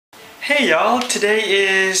Hey y'all, today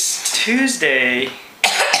is Tuesday,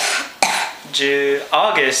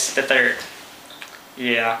 August the 3rd.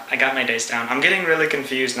 Yeah, I got my days down. I'm getting really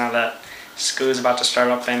confused now that school is about to start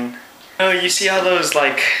up and... Oh, you see all those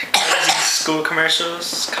like crazy school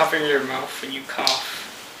commercials? Cover your mouth when you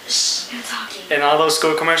cough. Shh, I'm talking. And all those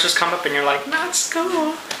school commercials come up and you're like, not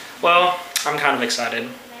school. Well, I'm kind of excited,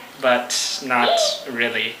 but not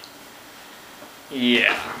really.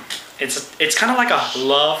 Yeah. It's kind of like a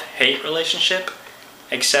love-hate relationship,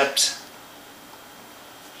 except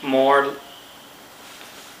more...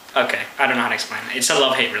 Okay, I don't know how to explain it. It's a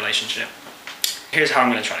love-hate relationship. Here's how I'm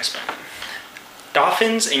going to try to explain it.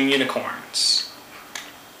 Dolphins and unicorns.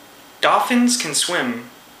 Dolphins can swim,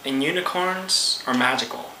 and unicorns are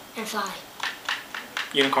magical. And fly.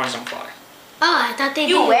 Unicorns don't fly. Oh, I thought they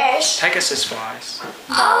did. You wish. Pegasus flies.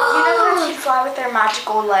 Unicorns can fly with their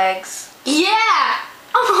magical legs. Yeah!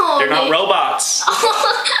 Oh, They're not robots.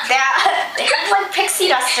 They have like pixie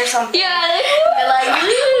dust or something. Yeah. They're like,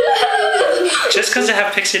 Just because they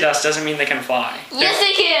have pixie dust doesn't mean they can fly. Yes,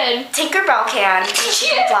 they can. Tinkerbell can. She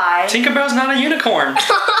can fly. Tinkerbell's not a unicorn.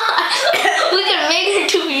 We can make her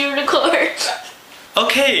to a unicorn.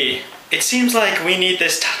 Okay, it seems like we need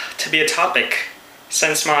this to be a topic,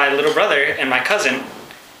 since my little brother and my cousin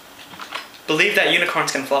believe that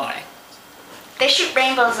unicorns can fly. They shoot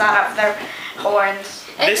rainbows out of their horns.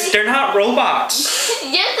 They're not robots.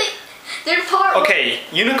 Yes, they're part. Okay,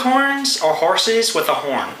 unicorns are horses with a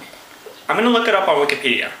horn. I'm gonna look it up on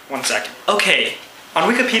Wikipedia. 1 second. Okay,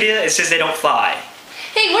 on Wikipedia it says they don't fly.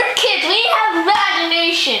 Hey, we're kids. We have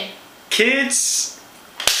imagination. Kids,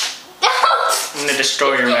 I'm gonna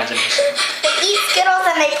destroy your imagination. They eat Skittles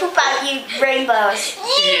and they poop out you rainbows.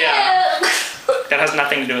 Yeah. That has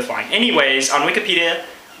nothing to do with flying. Anyways, on Wikipedia,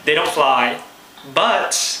 they don't fly,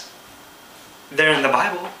 but they're in the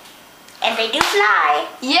Bible. And they do fly.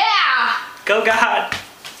 Yeah. Go God!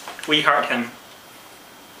 We heart him.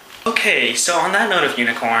 Okay, so on that note of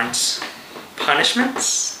unicorns,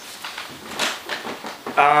 punishments?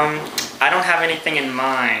 I don't have anything in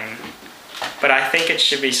mind, but I think it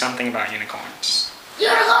should be something about unicorns.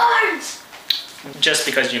 Unicorns. Just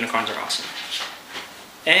because unicorns are awesome.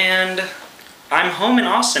 And I'm home in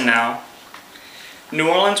Austin now. New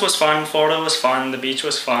Orleans was fun, Florida was fun, the beach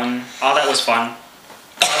was fun, all that was fun.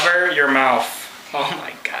 Cover your mouth. Oh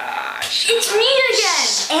my gosh. It's me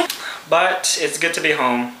again. But it's good to be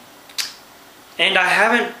home. And I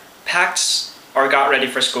haven't packed or got ready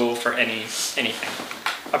for school for anything.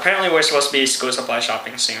 Apparently we're supposed to be school supply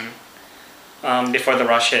shopping soon. Before the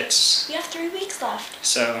rush hits. You have 3 weeks left.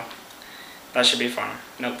 So that should be fun.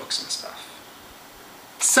 Notebooks and stuff.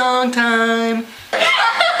 Song time!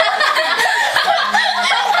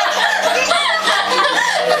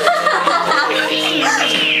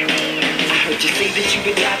 Just think that you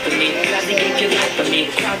could die for me. Gladly give your life for me.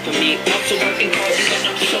 Cry for me. Also working hard because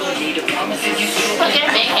I'm showing me the promises you still We're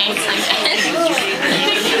gonna make hands like that.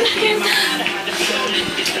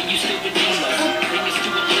 you still redeem us. Bring us to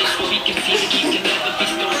a place where we can feel that you can never be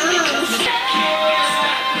stolen.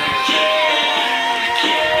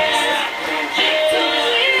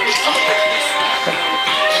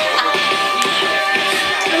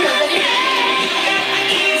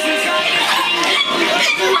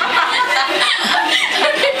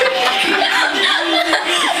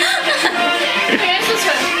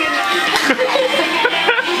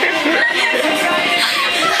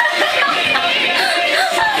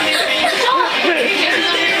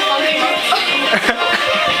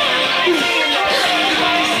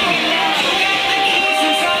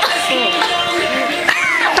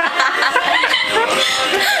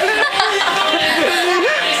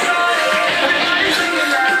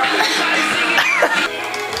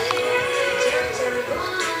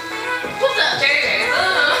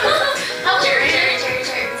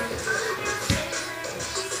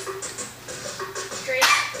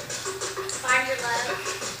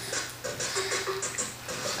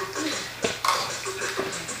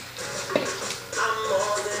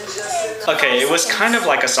 Okay, it was kind of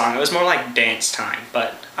like a song. It was more like dance time,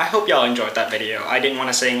 but I hope y'all enjoyed that video. I didn't want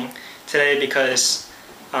to sing today because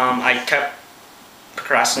I kept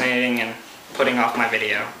procrastinating and putting off my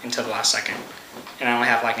video until the last second. And I only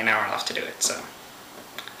have like an hour left to do it, so.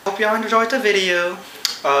 Hope y'all enjoyed the video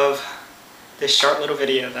of this short little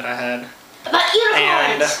video that I had. About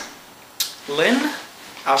unicorns. And Lynn,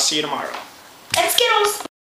 I'll see you tomorrow. And Skittles.